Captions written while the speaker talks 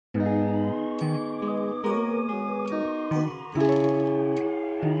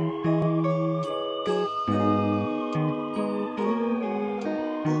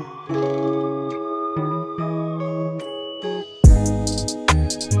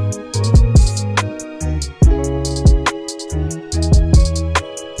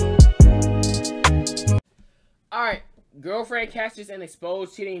catch this and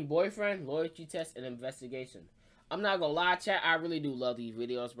expose cheating boyfriend, loyalty test, and investigation. I'm not gonna lie, chat. I really do love these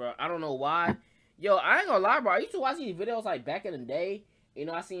videos, bro. I don't know why. Yo, I ain't gonna lie, bro. I used to watch these videos like back in the day. You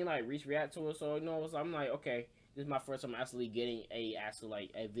know, I seen like Reach react to it, so you know, I'm like, okay, this is my first time actually getting a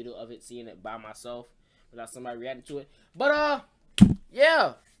video of it, seeing it by myself without somebody reacting to it. But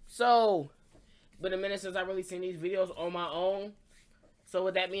yeah. So, been a minute since I really seen these videos on my own. So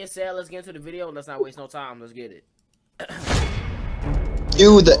with that being said, let's get into the video. Let's not waste no time. Let's get it.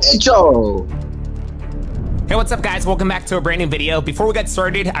 You the intro. Hey, what's up, guys? Welcome back to a brand new video. Before we get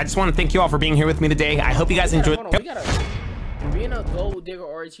started, I just want to thank you all for being here with me today. I hope you guys enjoyed. Being a gold digger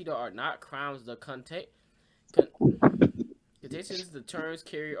or a cheater are not crimes. The conditions the terms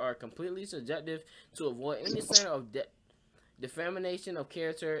carry are completely subjective. To avoid any sign of defamation of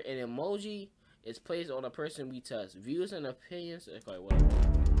character, an emoji is placed on a person we test. Views and opinions. Okay,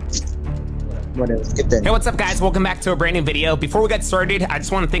 Hey, what's up, guys? Welcome back to a brand new video. Before we get started, I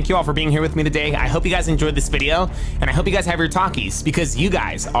just want to thank you all for being here with me today. I hope you guys enjoyed this video, and I hope you guys have your talkies, because you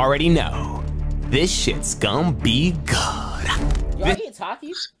guys already know this shit's gonna be good. Y'all eat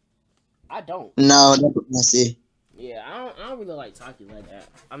Takis? I don't. No, that's messy. Yeah, I don't really like Takis like that.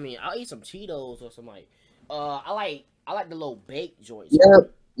 I mean, I'll eat some Cheetos or some like. I like the little baked joints.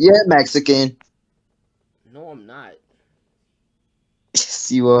 Yep. Yeah, Mexican. No, I'm not.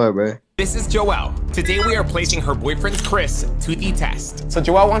 Yes, you are, bro. This is Joelle. Today we are placing her boyfriend Chris to the test. So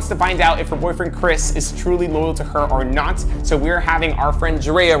Joelle wants to find out if her boyfriend Chris is truly loyal to her or not. So we're having our friend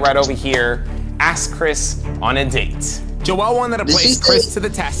Drea right over here ask Chris on a date. Joelle wanted to place Chris to the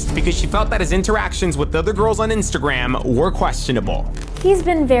test because she felt that his interactions with other girls on Instagram were questionable. He's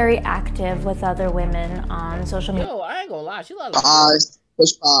been very active with other women on social media. Yo, I ain't gonna lie. She loves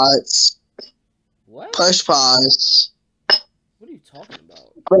push pause. What? Push pause. What are you talking about?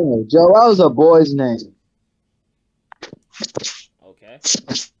 Bro, Joel's a boy's name. Okay.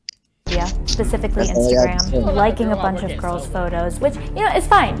 Yeah, specifically Instagram, liking a bunch of girls' photos, which, you know, it's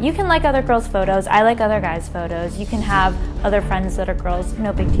fine. You can like other girls' photos. I like other guys' photos. You can have other friends that are girls,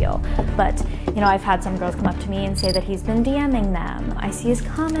 no big deal. But, you know, I've had some girls come up to me and say that he's been DMing them. I see his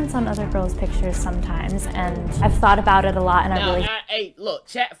comments on other girls' pictures sometimes, and I've thought about it a lot, and hey, look,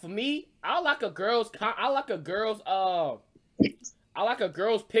 chat, for me, I like a girl's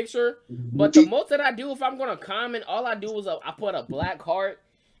picture, but the most that I do, if I'm gonna comment, all I do is I put a black heart,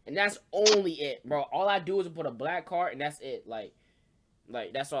 and that's only it, bro. All I do is put a black heart, and that's it. Like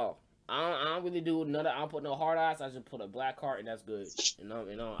that's all. I don't really do none. I don't put no hard eyes. I just put a black heart, and that's good. You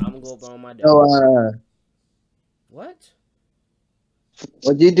know, I'm gonna go on my day. So, what?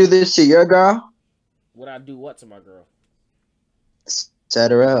 Would you do this to your girl? Would I do what to my girl?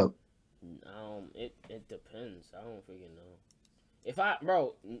 Set her up. It depends. I don't freaking know. If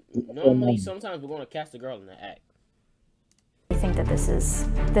normally sometimes we're gonna catch the girl in the act. I think that this is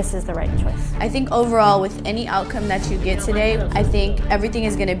the right choice. I think overall, with any outcome that you get today, I think everything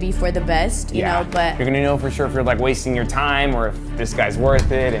is gonna be for the best, you know, but you're gonna know for sure if you're like wasting your time or if this guy's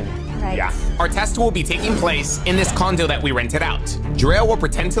worth it, and right. Yeah. Our test will be taking place in this condo that we rented out. Drea will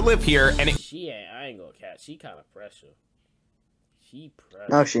pretend to live here, and I ain't gonna catch. She kind of pressure. She pressure.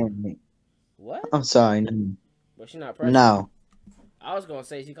 No, she ain't. What? I'm sorry. No. But she not pressure. No. I was gonna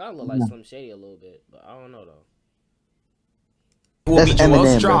say she kind of look like Slim Shady a little bit, but I don't know though. It will be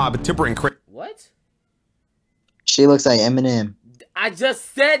Joelle's job to bring Chris. What? She looks like Eminem. I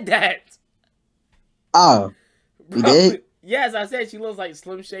just said that. Oh, you did? Yes, I said she looks like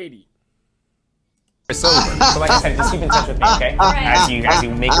Slim Shady. So like I said, just keep in touch with me, okay? As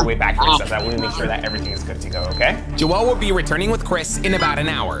you make your way back here and stuff, that way we make sure that everything is good to go, okay? Joelle will be returning with Chris in about an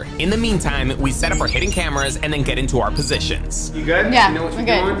hour. In the meantime, we set up our hidden cameras and then get into our positions. You good? yeah, You know what we're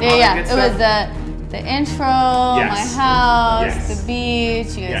you're good. doing? Yeah. It was the intro, my house, the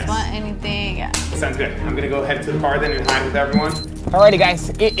beach. You guys want anything? Yeah. Sounds good. I'm gonna go head to the car then and hide with everyone. Alrighty, guys,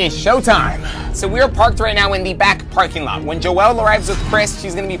 it is showtime. So we are parked right now in the back parking lot. When Joelle arrives with Chris,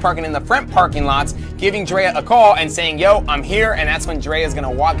 she's gonna be parking in the front parking lots, giving Drea a call and saying, yo, I'm here, and that's when Drea is gonna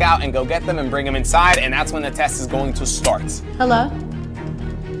walk out and go get them and bring them inside, and that's when the test is going to start. Hello?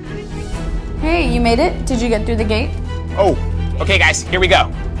 Hey, you made it? Did you get through the gate? Oh, okay, guys, here we go.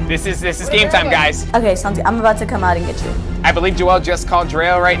 This is game time, guys. Okay, sounds good. I'm about to come out and get you. I believe Joelle just called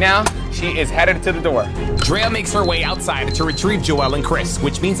Drea right now. She is headed to the door. Drea makes her way outside to retrieve Joelle and Chris,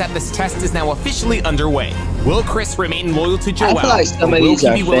 which means that this test is now officially underway. Will Chris remain loyal to Joelle, or will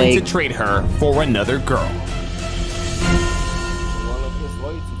he be willing to trade her for another girl?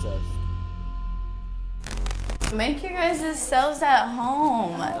 Make your guys' selves at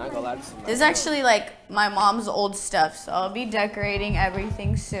home. This is actually like my mom's old stuff, so I'll be decorating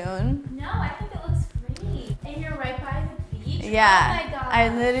everything soon. No, I think it looks great. And you're right by the beach. Yeah. Oh my God. I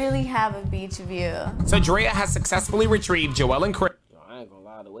literally have a beach view. So Drea has successfully retrieved Joelle and Chris. Yo, I ain't gonna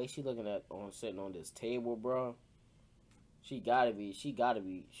lie, the way she looking at sitting on this table, bro. She gotta be.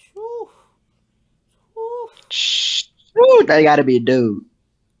 Whew. Whew. Shoot, they gotta be a dude.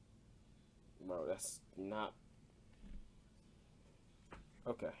 Bro, that's not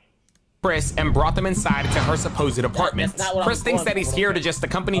okay. Chris and brought them inside to her supposed apartment. That's not what Chris I'm thinks going that he's for, here okay. to just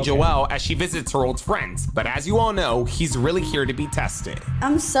accompany Okay. Joelle as she visits her old friends. But as you all know, he's really here to be tested.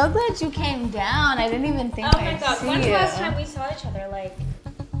 I'm so glad you came down. I didn't even think Oh my I'd God, see when's the you. last time we saw each other? Like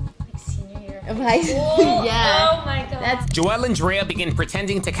senior year of Of high high school? school? Yeah. Oh my God. That's Joelle and Drea begin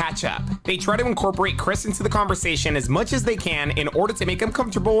pretending to catch up. They try to incorporate Chris into the conversation as much as they can in order to make him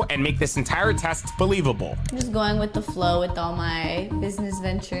comfortable and make this entire test believable. just going with the flow with all my business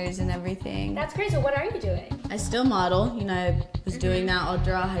ventures and everything. That's crazy. What are you doing? I still model. You know, I was doing that all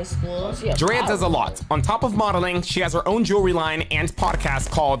throughout high school. She a Drea does a power. lot. On top of modeling, she has her own jewelry line and podcast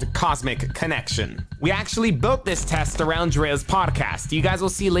called Cosmic Connection. We actually built this test around Drea's podcast. You guys will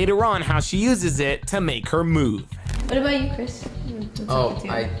see later on how she uses it to make her move. What about you, Chris? What's up Oh, with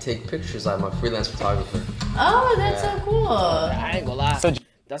you? I take pictures. I'm a freelance photographer. Oh, that's so cool. I ain't gonna lie. So-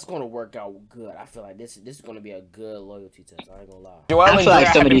 That's gonna work out good. I feel like this is gonna be a good loyalty test. I ain't gonna lie. Joelle I and feel Drea like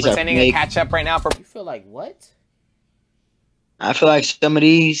have some of been these are pretending to fake. catch up right now for You feel like what? I feel like some of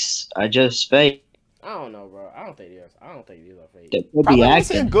these are just fake. I don't know, bro. I don't think these are fake. They could probably be a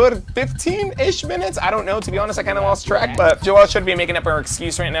acting. good 15-ish minutes. I don't know, to be honest, I kind of lost track, but Joelle should be making up her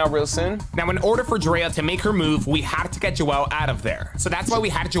excuse right now real soon. Now, in order for Drea to make her move, we had to get Joelle out of there. So that's why we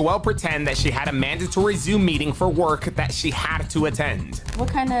had Joelle pretend that she had a mandatory Zoom meeting for work that she had to attend. What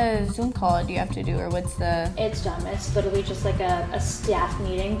kind of Zoom call do you have to do, or what's the? It's dumb. It's literally just like a staff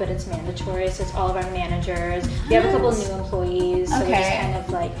meeting, but it's mandatory. So it's all of our managers. We have a couple of new employees, so we're just Okay. kind of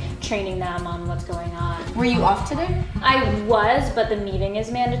like training them on what's going on. Were you off today? I was, but the meeting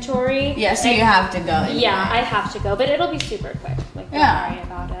is mandatory. Yeah, so you have to go. anyway. Yeah, I have to go, but it'll be super quick. Like, don't Yeah. worry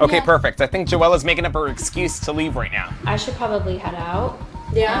about it. Okay, perfect. I think Joelle is making up her excuse to leave right now. I should probably head out.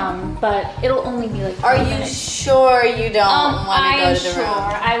 Yeah. But it'll only be like. Are 5 you minutes. sure you don't want to I go am to the sure. room?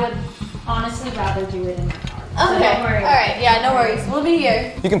 I would honestly rather do it in my car. So Okay. don't worry All right. Yeah. No worries. We'll be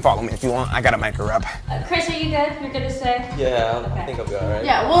here. You can follow me if you want. I gotta mic her up. Chris, are you good? You're good to stay? Yeah, I Okay. think I'll be alright.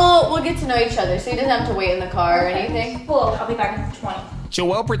 Yeah. We'll get to know each other, so he doesn't have to wait in the car or anything. Cool. I'll be back in 20.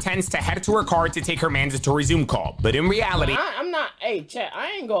 Joelle pretends to head to her car to take her mandatory Zoom call, but in reality, I'm not. Hey, chat.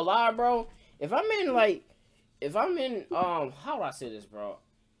 I ain't gonna lie, bro. If I'm in how do I say this, bro?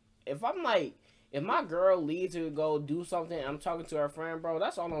 If my girl leaves to go do something, I'm talking to her friend, bro.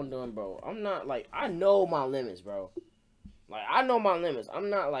 That's all I'm doing, bro. I'm not like, I know my limits, bro. Like, I know my limits. I'm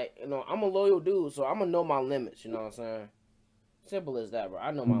not like, I'm a loyal dude, so I'm gonna know my limits. You know what I'm saying? Simple as that, bro.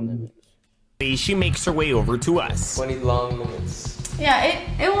 I know my limits. she makes her way over to us. 20 long minutes. Yeah.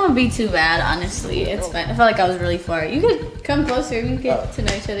 It won't be too bad, honestly. It's fine. I felt like I was really far. You could come closer. We could get to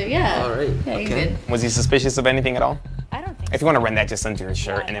know each other. Yeah. All right. Yeah. You Okay. could. Was he suspicious of anything at all? I don't think If you want to run that just under your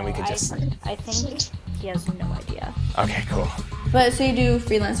shirt, and then we could just... I think he has no idea. Okay, cool. But so you do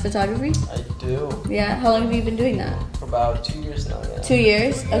freelance photography? I do. Yeah. How long have you been doing that? For about 2 years now, yeah. 2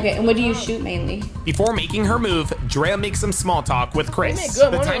 years. Okay. And what do you shoot mainly? Before making her move, Drea makes some small talk with Chris. They make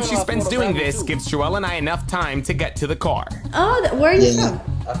good The money time on she our spends doing photography, this too. gives Joelle and I enough time to get to the car. Oh, where are you Yeah.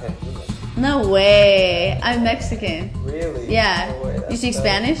 from? Okay. No way. I'm Mexican. Really? Yeah. No way, You that's speak dope.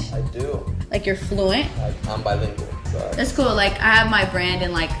 Spanish? I do. Like you're fluent? I'm bilingual. So. That's cool. Like I have my brand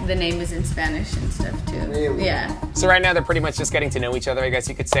and like the name is in Spanish and stuff too. Really? Yeah. So right now they're pretty much just getting to know each other, I guess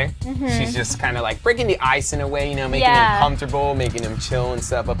you could say. She's just kind of like breaking the ice in a way, making Yeah. him comfortable, making him chill and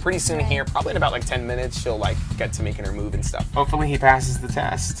stuff. But pretty soon here, probably in about like 10 minutes, she'll like get to making her move and stuff. Hopefully he passes the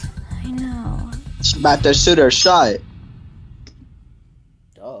test. I know. She's about to shoot her shot.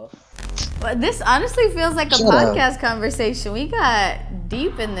 Duh. But this honestly feels like a Shut up. podcast conversation. We got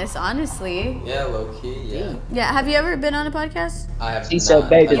deep in this, honestly. Yeah, low key, yeah. Yeah. Have you ever been on a podcast? I have She said, not.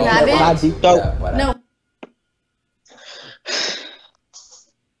 baby, You I haven't? don't- I do so. Yeah, but No.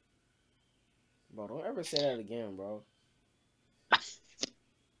 Bro, don't ever say that again, bro.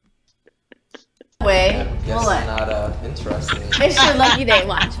 Way. I guess Well, I'm not interested. it's your lucky day.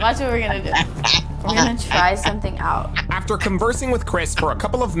 Watch what we're gonna do. We're gonna try something out. After conversing with Chris for a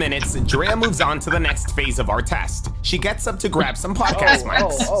couple of minutes, Drea moves on to the next phase of our test. She gets up to grab some podcast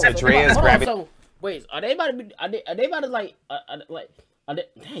mics. So Drea is hold on, grabbing... so, wait, are they about to be? Are they about to like? Are they?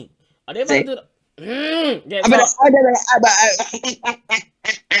 Dang. Are they about to do the? Yeah,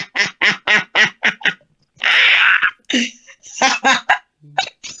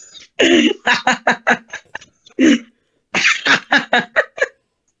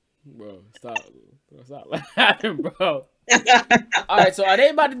 bro, stop laughing, bro. right, so are they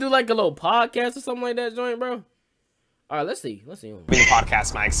about to do like a little podcast or something like that, joint, bro? All right, let's see. Let's see. The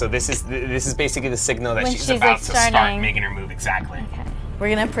podcast mic. So this is basically the signal that When she's she's, about like, to start starting. making her move. Exactly. Okay.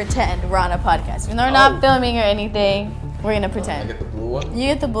 We're gonna pretend we're on a podcast. Even though we're not filming or anything, we're gonna I pretend. get the blue one. You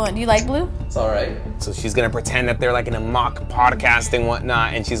get the blue one. Do you like blue? It's all right. So she's gonna pretend that they're like in a mock podcast and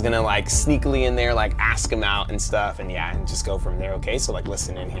whatnot, and she's gonna like sneakily in there like ask them out and stuff, and yeah, and just go from there. Okay, so like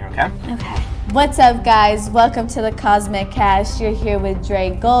listen in here, okay? Okay. What's up, guys? Welcome to the Cosmic Cast. You're here with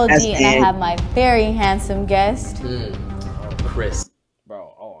Dre Goldie, and I have my very handsome guest. Chris.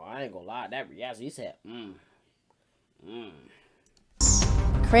 Bro, oh, I ain't gonna lie. That reaction, he said,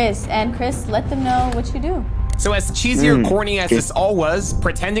 Chris. And Chris, let them know what you do. So as cheesy or corny as this all was,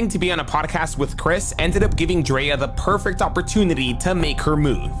 pretending to be on a podcast with Chris ended up giving Drea the perfect opportunity to make her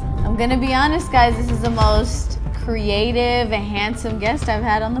move. I'm gonna be honest, guys. This is the most creative and handsome guest I've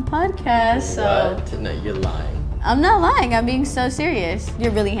had on the podcast. So What? No, you're lying. I'm not lying. I'm being so serious.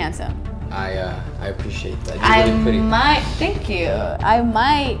 You're really handsome. I appreciate that. You're I really pretty. might. Thank you. I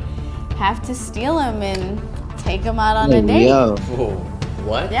might have to steal him and take him out on a date. Yo. Whoa.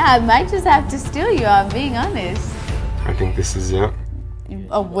 What? Yeah, I might just have to steal you. I'm being honest. I think this is it.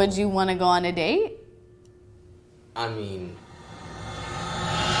 Oh, would you want to go on a date? I mean,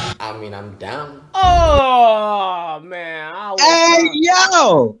 I'm down. oh, man. Hey,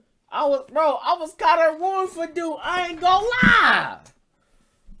 yo! I was kind of rooting for dude. I ain't gonna lie.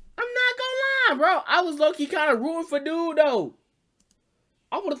 I'm not gonna lie, bro. I was low-key kind of rooting for dude, though.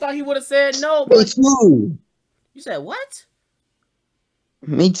 I would have thought he would have said no, Me but too. you said what?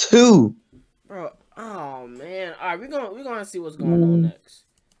 Me too. Bro, oh, man. All right, we're gonna see what's going on next.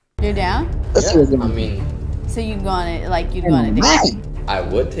 You're down? Let's Yeah, see what's I mean, So you'd go on it, like you'd go on a date? Man. I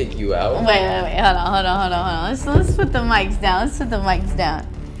would take you out. Wait. Hold on. Let's put the mics down.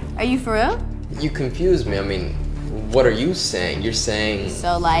 Are you for real? You confuse me. I mean, what are you saying? You're saying,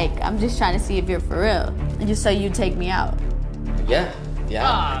 So like, I'm just trying to see if you're for real. And just so you take me out. yeah,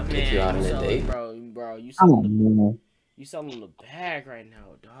 Ah, take you out on a selling- date. Bro, you Oh, selling, man. you selling the bag right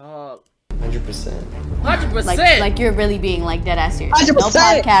now, dog. 100%. 100%. Like you're really being like dead ass serious. 100%. No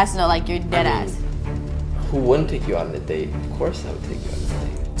podcast, no, like you're dead ass. Who wouldn't take you out on a date? Of course I would take you out on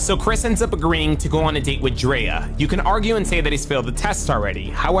a date. So Chris ends up agreeing to go on a date with Drea. You can argue and say that he's failed the test already.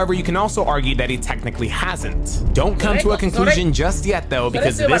 However, you can also argue that he technically hasn't. Don't come to a conclusion just yet though,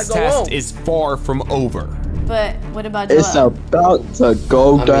 because still about this to go test on. is far from over. But what about It's Joel? about to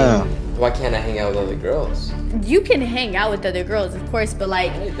go I down. mean, why can't I hang out with other girls? You can hang out with other girls, of course, but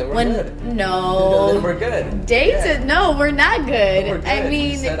like Hey, then we're when good. Then no we're good. dates, Yeah. no, we're not good. We're good. I You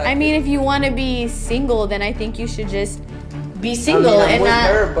mean, said I I mean, could. if you want to be single, then I think you should just be I single mean, I'm and with not.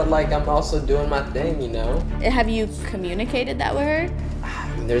 her, but like I'm also doing my thing, you know. Have you communicated that with her?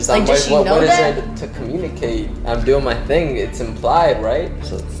 There's Like, not does much. she What know is that? there to communicate? I'm doing my thing. It's implied, right?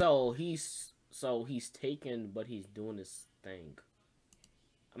 So he's taken, but he's doing his thing.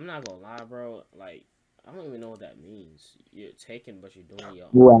 I'm not gonna lie, bro. Like, I don't even know what that means. You're taken, but you're doing your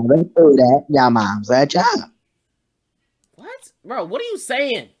own. Whoever threw that, your mom's that job. What, bro? What are you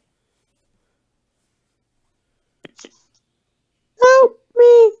saying? Help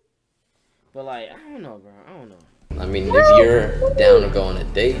me. But like, I don't know, bro. I don't know. I mean, if you're down to go on a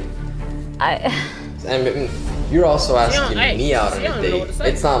date, I mean, you're also asking hey, me out on she don't a even know what date. to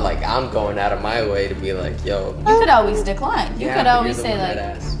say. It's not like I'm going out of my way to be like, yo. You could always decline. You yeah, could but always you're the say one like,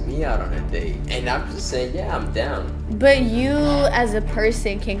 that asked me out on a date, and I'm just saying, yeah, I'm down. but you as a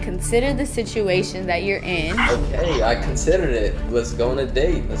person can consider the situation that you're in, Okay, I considered it. Let's go on a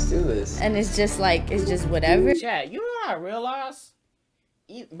date. Let's do this. and it's just like it's just whatever. Chad, you know what I realized?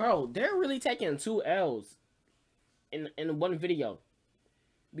 Bro, they're really taking 2 L's in one video.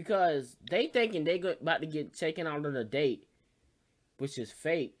 Because they thinking they about to get taken out on a date, which is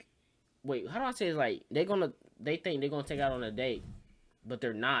fake. Wait, how do I say it? Like, they think they're gonna take out on a date, but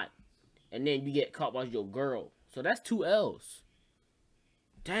they're not. And then you get caught by your girl. So that's 2 L's.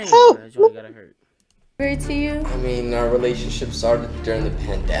 Dang, man, Joey gotta hurt. To you, I mean, our relationship started during the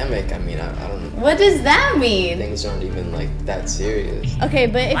pandemic. I mean, I don't know. what does that mean? Things aren't even like that serious. Okay,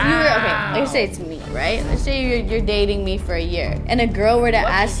 but if you were okay, let's say it's me, right? Let's say you're dating me for a year, and a girl were to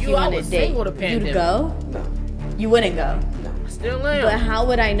ask you I on a was date, single the you'd pandemic. go? No, You wouldn't go. no, Still am. But how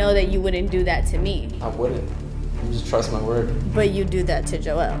would I know that you wouldn't do that to me? I wouldn't. Just trust my word. But you do that to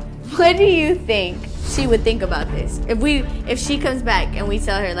Joelle. What do you think she would think about this? If she comes back and we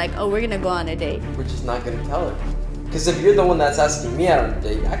tell her like, oh, we're gonna go on a date. We're just not gonna tell her. Because if you're the one that's asking me out on a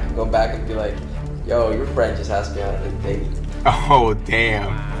date, I can go back and be like, yo, your friend just asked me out on a date. Oh damn.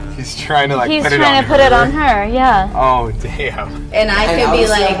 He's trying to like He's put it trying on to put it on her, yeah. Oh damn. And I could be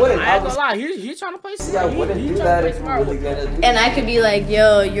like, I ain't gonna lie, he's trying to play smart. I wouldn't do that if you're really gonna do and I could be like,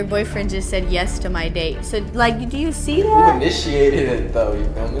 yo, your boyfriend just said yes to my date. So like, do you see Who that? initiated it though, you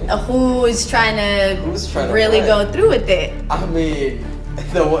feel me? Who is trying to Who's trying to really what? go through with it? I mean,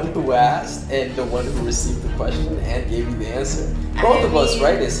 the one who asked and the one who received the question and gave you the answer. Both of us,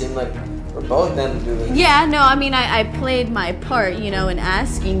 right? It seemed like we're both down to do this. Yeah, no, I mean, I played my part, you know, in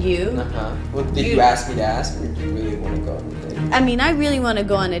asking you. Well, did you ask me to ask, or do you really want to go on a date? I mean, I really want to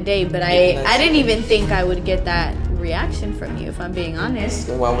go on a date, but I didn't even think I would get that reaction from you, if I'm being honest.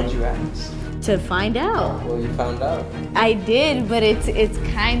 Then why would you ask? To find out. Well, you found out. I did, but it's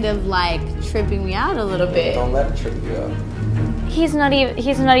kind of like tripping me out a little bit. Don't let it trip you up. He's not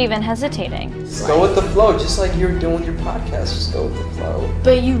even hesitating. Just go with the flow, just like you're doing with your podcast. Just go with the flow.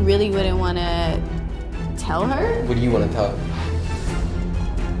 But you really wouldn't want to tell her? What do you want to tell her?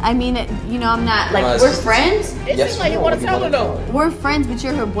 I mean, you know, I'm not, like, No, we're friends. It Yes seems like or you no? want What to do you tell her wanna though. We're friends, but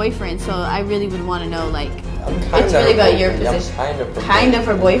you're her boyfriend, so I really would want to know, like, I'm it's really about your position. I'm kind of her Kind of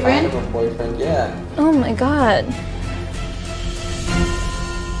her boyfriend? Kind of her boyfriend, yeah. Oh my god.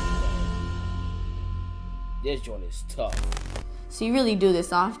 This joint is tough. So you really do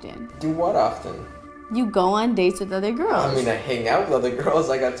this often? Do what often? You go on dates with other girls. I mean, I hang out with other girls,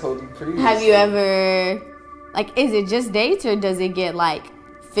 like I told you previously. Have you ever, like, is it just dates or does it get, like,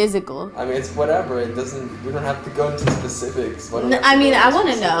 physical? I mean, it's whatever. It doesn't. We don't have to go into specifics. I mean, I want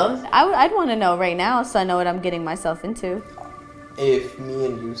to know. I'd want to know right now so I know what I'm getting myself into. If me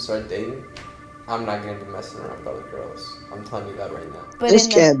and you start dating, I'm not gonna be messing around with other girls. I'm telling you that right now. But This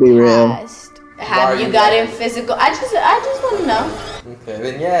in can't the be real. past, Why have are you you got lying? in physical? I just want to know. Okay,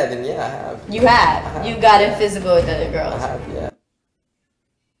 then yeah, I have. You have. You got in physical with other I girls. have, yeah.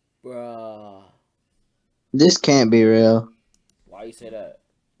 Bruh. This can't be real. Why you say that?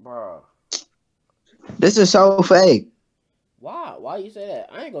 Bruh. This is so fake. Why? Why you say that?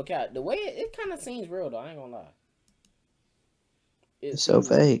 I ain't gonna count. The way it kind of seems real though. I ain't gonna lie. It's so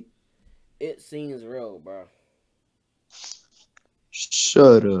fake. It seems real, bro.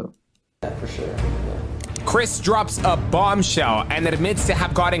 Shut up. Yeah, for sure. Yeah. Chris drops a bombshell and admits to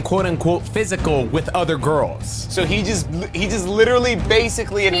have gotten quote unquote physical with other girls. So he just literally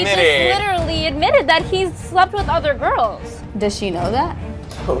basically He just admitted. literally admitted that he's slept with other girls. Does she know that?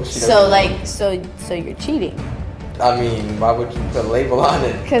 Oh, she So doesn't- like, so you're cheating? I mean, why would you put a label on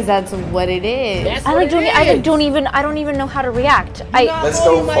it? Cause that's what it is. That's I what like it don't is. I don't even know how to react. Let's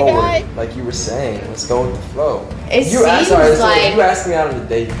go my forward, guy. like you were saying. Let's go with the flow. It You asked, seems alright, so like- you asked me out on a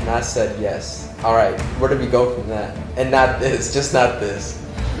date, and I said yes. All right, where do we go from that? And not this, just not this.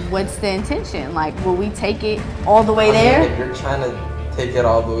 What's the intention? Like, will we take it all the way I mean, there? if you're trying to take it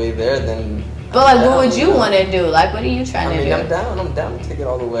all the way there, then. But like, I'm what would down, you know? want to do? Like, what are you trying I mean, to I'm do? down. I'm down to take it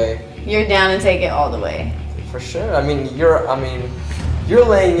all the way. You're down to take it all the way. For sure. I mean, you're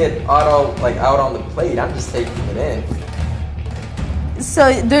laying it out on the plate. I'm just taking it in.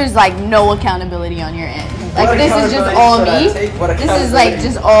 So there's like no accountability on your end. Like What this is just accountability all should I me. take? What This is like accountability?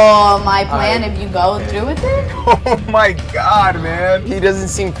 just all my plan. Alright. If you go through with it. Oh my god, man. He doesn't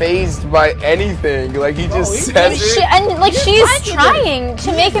seem phased by anything. Like he just he says She, it. and like she's liking trying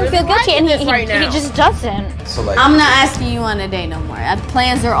to make him feel guilty, and this right he now. just doesn't. So like, I'm not asking you on a date no more.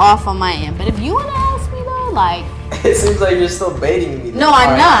 Plans are off on my end. But if you wanna ask me though, like, it seems like you're still baiting me. No,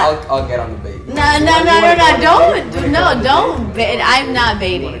 I'm Alright, not. I'll get on the bait. Don't bait. I'm not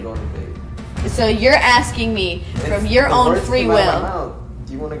baiting. So you're asking me from your own free will.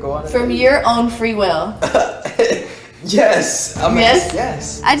 Do you want to go on? From your own free will. Yes. Yes?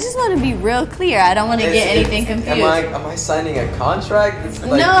 Yes. I just want to be real clear. I don't want to get anything confused. Am I signing a contract? It's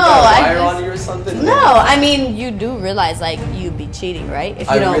like No, you got a I wire just- on you or something? No, I mean you do realize like you'd be cheating, right? If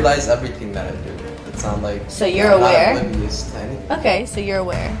you I don't. realize everything that I do. It's not like. So you're I'm not aware? oblivious to anything. Okay, so you're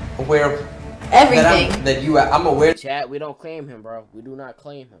aware. Aware of Everything. I'm aware. Chat, we don't claim him, bro. We do not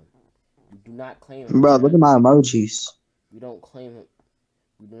claim him. We do not claim him. Bro, look at my emojis. We don't claim him.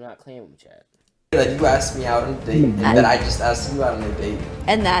 We do not claim him, chat. That you asked me out on a date, and that I just asked you out on a date.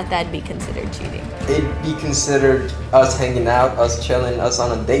 And that'd be considered cheating. It'd be considered us hanging out, us chilling, us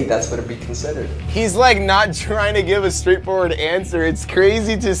on a date. That's what it'd be considered. He's like not trying to give a straightforward answer. It's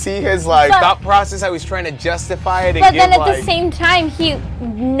crazy to see his like But- thought process, how he's trying to justify it and But give then at like. the same time, he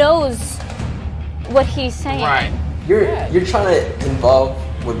knows what he's saying. Right. You're trying to involve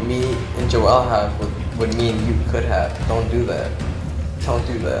what me and Joel have with what me and you could have. Don't do that. Don't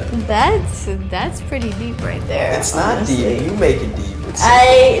do that. That's pretty deep right there. It's not honestly. deep. You make it deep. It's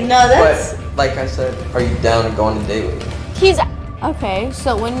But like I said, are you down to go on a date with me? He's Okay,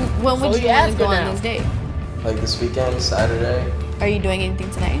 so when would So you he want to asking go on now. this date? Like this weekend, Saturday? Are you doing anything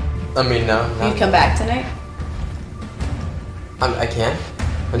tonight? I mean, no. You come back tonight? I can.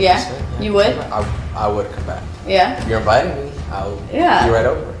 100%, Yeah. You would? I would come back. Yeah. If you're inviting me, I'll be right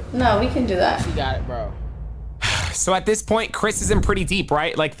over. No, we can do that. She got it, bro. So at this point, Chris is in pretty deep,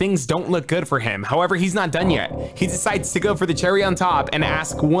 right? Like, things don't look good for him. However, he's not done yet. He decides to go for the cherry on top and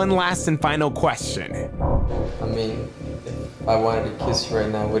ask one last and final question. I mean, if I wanted to kiss you right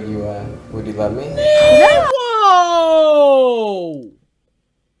now, would you let me? Whoa!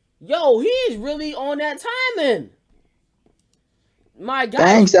 Yo, he is really on that timing. My God.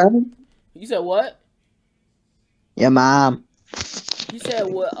 Thanks, son. You said what? Yeah, mom. You said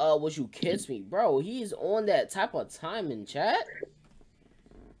what? Would you kiss me, bro? He's on that type of timing, chat.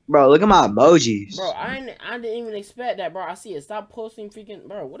 Bro, look at my emojis. Bro, I didn't even expect that, bro. I see it. Stop posting freaking,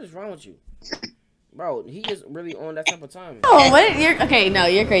 bro. What is wrong with you, bro? He is really on that type of timing. Oh, what? You're okay. No,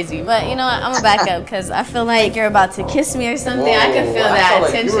 you're crazy. But you know what? I'm gonna back up because I feel like you're about to kiss me or something. Whoa, I can feel that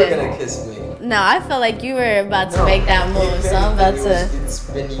tension. Like you were gonna kiss me. No, I feel like you were about to make that move, so I'm about to. It's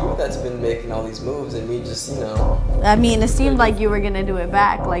been you that's been making all these moves, and me just, you know. I mean, it seemed like you were gonna do it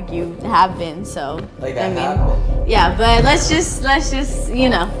back, like you have been. So. Like I have been. Yeah, but let's just, you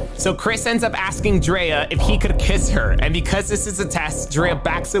know. So Chris ends up asking Drea if he could kiss her, and because this is a test, Drea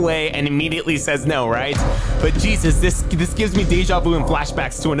backs away and immediately says no, right? But Jesus, this gives me deja vu and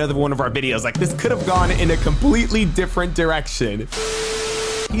flashbacks to another one of our videos. Like, this could have gone in a completely different direction.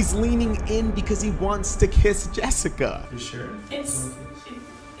 He's leaning in because he wants to kiss Jessica. You sure? It's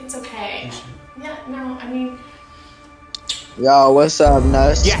okay. Yeah, no, I mean. Yo, what's up,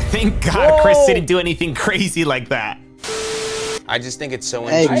 Nuss? Yeah, thank God Chris didn't do anything crazy like that. I just think it's so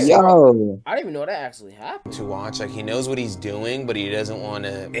Hey, interesting yo. I didn't even know that actually happened. to watch. Like, he knows what he's doing, but he doesn't want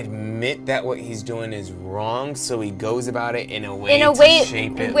to admit that what he's doing is wrong, so he goes about it in a way to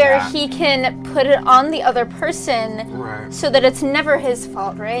shape it where that, he can put it on the other person right. so that it's never his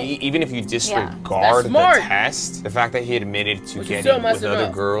fault, right? Even if you disregard That's the smart. test, the fact that he admitted to But you still getting with messing other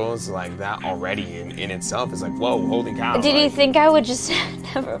up. girls like that already in itself is like, whoa, holy cow. Did you like, think I would just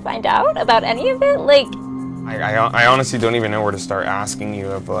never find out about any of it? Like, I honestly don't even know where to start asking you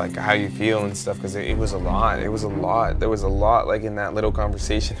of like how you feel and stuff, because it was a lot. It was a lot. There was a lot, like, in that little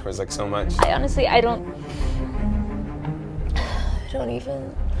conversation. There was like so much. I honestly, I don't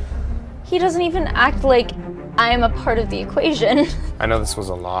even, he doesn't even act like I am a part of the equation. I know this was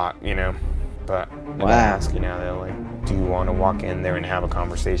a lot, you know, but I'm gonna ask you now though, like, do you want to walk in there and have a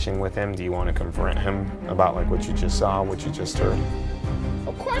conversation with him? Do you want to confront him about like what you just saw, what you just heard?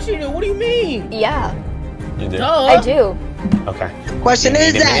 Of course you do. What do you mean? Yeah, You do? I do. Okay. Question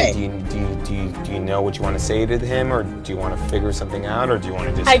is that? Do you know what you want to say to him, or do you want to figure something out, or do you want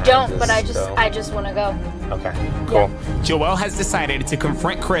to just? I kind don't, of but I go? just want to go. Okay, cool. Joelle has decided to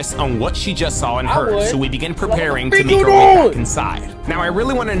confront Chris on what she just saw and I heard, would. so we begin preparing What to the make fuck our you way doing? back inside. Now, I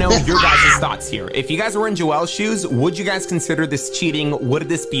really want to know your guys' thoughts here. If you guys were in Joelle's shoes, would you guys consider this cheating? Would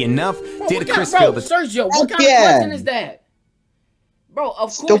this be enough? Bro, Did what Chris kind, feel bro, the Sergio, what kind Yeah. of question is that? Bro, of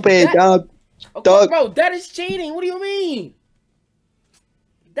course. Stupid, that, dog. of course, Dog. bro, that is cheating. What do you mean?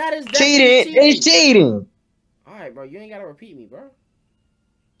 That is Cheating. It's cheating. All right, bro, you ain't gotta repeat me, bro.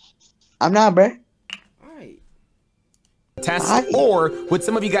 I'm not, bro. All right. test, or would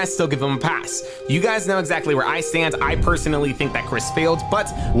some of you guys still give him a pass? You guys know exactly where I stand. I personally think that Chris failed,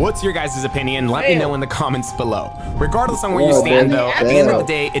 but what's your guys' opinion? Let me know in the comments below. Regardless on where you stand, though, at the end of the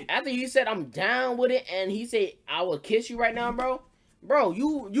day, after you said I'm down with it, and he said I will kiss you right now, bro. Bro,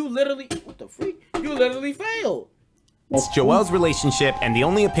 you literally, what the freak? You literally failed. it's Joelle's relationship, and the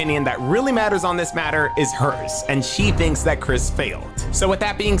only opinion that really matters on this matter is hers, and she thinks that Chris failed. So with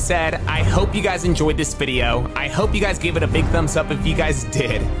that being said, I hope you guys enjoyed this video. I hope you guys gave it a big thumbs up if you guys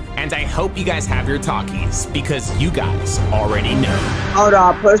did, and I hope you guys have your talkies, because you guys already know. Hold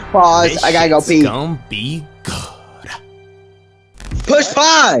on, push pause. This I gotta go shit's pee. gonna be good. Push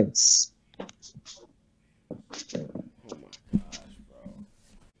pause.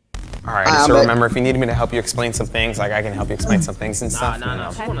 All right, so remember, if you need me to help you explain some things, like I can help you explain some things and stuff.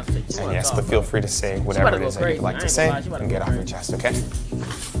 Nah. And yes, but feel free to say whatever it is that you'd like to say and get off your chest, okay?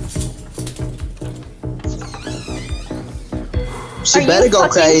 She better go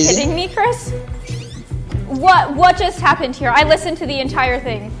crazy. Are you fucking kidding me, Chris? What just happened here? I listened to the entire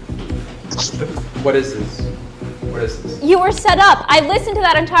thing. What is this? What is this? You were set up. I listened to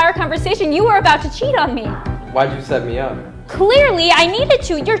that entire conversation. You were about to cheat on me. Why'd you set me up? Clearly, I needed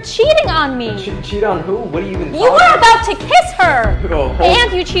to. You're cheating on me. Cheat on who? What are you even You were about to kiss her. Oh,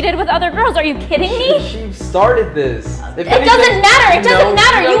 And you cheated with other girls. Are you kidding me? She started this. It doesn't matter. It doesn't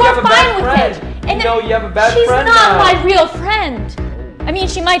matter. You are fine with it. And you know you have a bad she's friend not now. my real friend. I mean,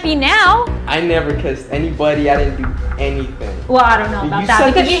 she might be now. I never kissed anybody. I didn't do anything. Well, I don't know about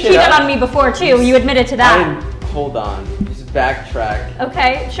that because you cheated on me before too. You admitted to that. Hold on. Just backtrack.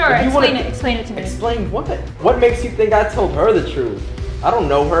 Okay, sure. Explain it to me. Explain what? What makes you think I told her the truth? I don't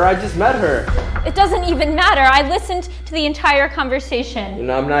know her. I just met her. It doesn't even matter. I listened to the entire conversation. You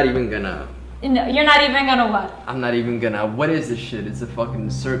know, I'm not even gonna. No, you're not even gonna what? I'm not even gonna. What is this shit? It's a fucking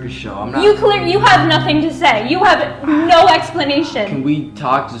circus show. I'm not. You have nothing to say. You have no explanation. Can we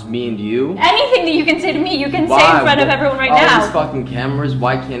talk, just me and you? Anything that you can say to me, you can say in front of everyone right now. All these fucking cameras.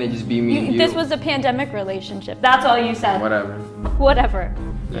 Why can't it just be me and you? This was a pandemic relationship. That's all you said. Whatever. Whatever.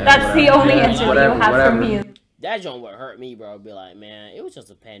 Yeah, That's whatever. the only answer that you have from me. That joint would hurt me, bro. Be like, man, it was just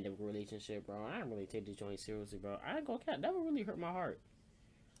a pandemic relationship, bro. I didn't really take this joint seriously, bro. I ain't gonna cap. That would really hurt my heart.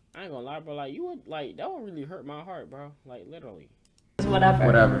 I ain't gonna lie, bro. Like, you would, like, that would really hurt my heart, bro. Like, literally. Whatever.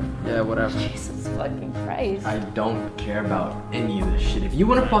 Whatever. Yeah, whatever. Jesus fucking Christ. I don't care about any of this shit. If you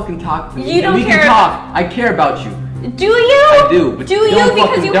wanna fucking talk to me, you don't we can talk. I care about you. Do you? I do. But do you?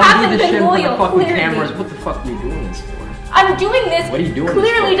 Because you haven't been loyal. Fucking cameras. What the fuck are you doing this for? I'm doing this what are you doing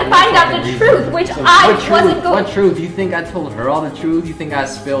clearly to find out the truth, which I wasn't going. What truth? You think I told her all the truth? You think I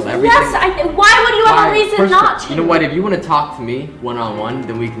spilled everything? Yes, why would you have a reason not to? You know what? If you want to talk to me one-on-one,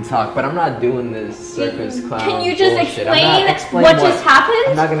 then we can talk. But I'm not doing this circus clown Can you just bullshit. explain what just happened?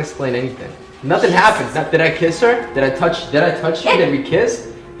 I'm not gonna explain anything. Nothing happened. Did I kiss her? Did I touch you? Did we kiss?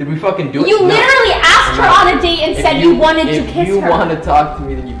 Did we fucking do it? You literally asked her on a date and said you wanted to kiss her. If you want to talk to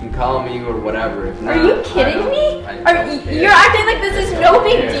me, then you can call me or whatever. If not, are you kidding me? You're acting like this is no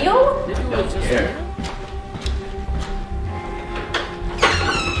big deal? I don't care.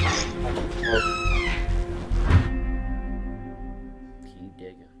 Keep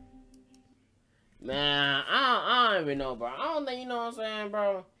digging. Man, I don't even know, bro. I don't think, you know what I'm saying,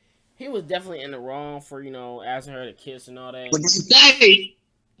 bro? He was definitely in the wrong for, you know, asking her to kiss and all that.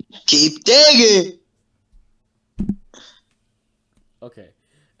 Keep digging. Okay.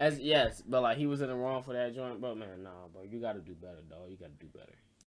 Yes, but like he was in the wrong for that joint, but man, nah, bro, you gotta do better, dog. You gotta do better.